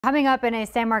Coming up in a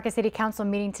San Marcos City Council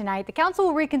meeting tonight, the council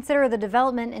will reconsider the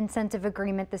development incentive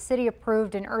agreement the city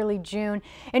approved in early June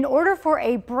in order for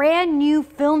a brand new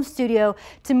film studio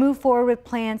to move forward with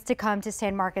plans to come to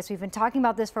San Marcos. We've been talking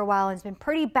about this for a while and it's been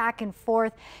pretty back and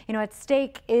forth. At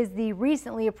stake is the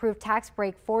recently approved tax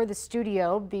break for the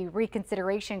studio. The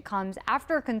reconsideration comes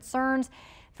after concerns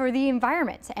for the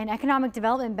environment and economic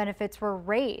development benefits were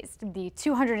raised. The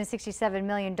 $267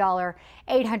 million,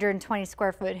 820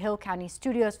 square foot Hill County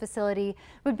Studios facility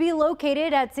would be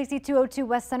located at 6202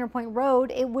 West Center Point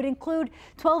Road. It would include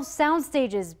 12 sound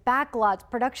stages, backlots,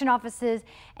 production offices,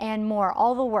 and more,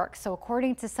 all the work. So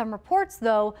according to some reports,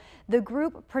 though, the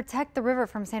group Protect the River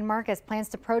from San Marcos plans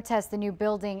to protest the new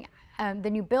build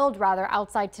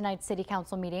outside tonight's city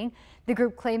council meeting. The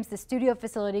group claims the studio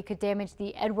facility could damage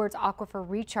the Edwards Aquifer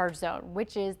Recharge Zone,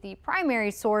 which is the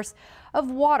primary source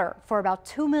of water for about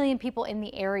 2 million people in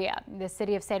the area. The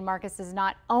city of San Marcos does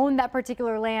not own that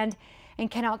particular land and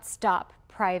cannot stop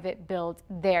private build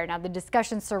there. Now, the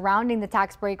discussion surrounding the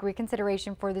tax break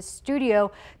reconsideration for the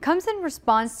studio comes in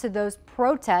response to those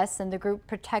protests, and the group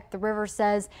Protect the River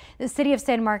says the city of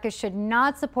San Marcos should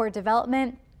not support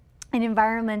development in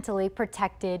environmentally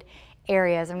protected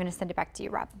areas. I'm going to send it back to you,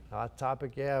 Rob. Hot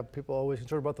topic, yeah. People are always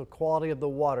concerned about the quality of the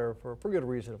water for good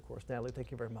reason, of course. Natalie,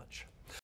 thank you very much.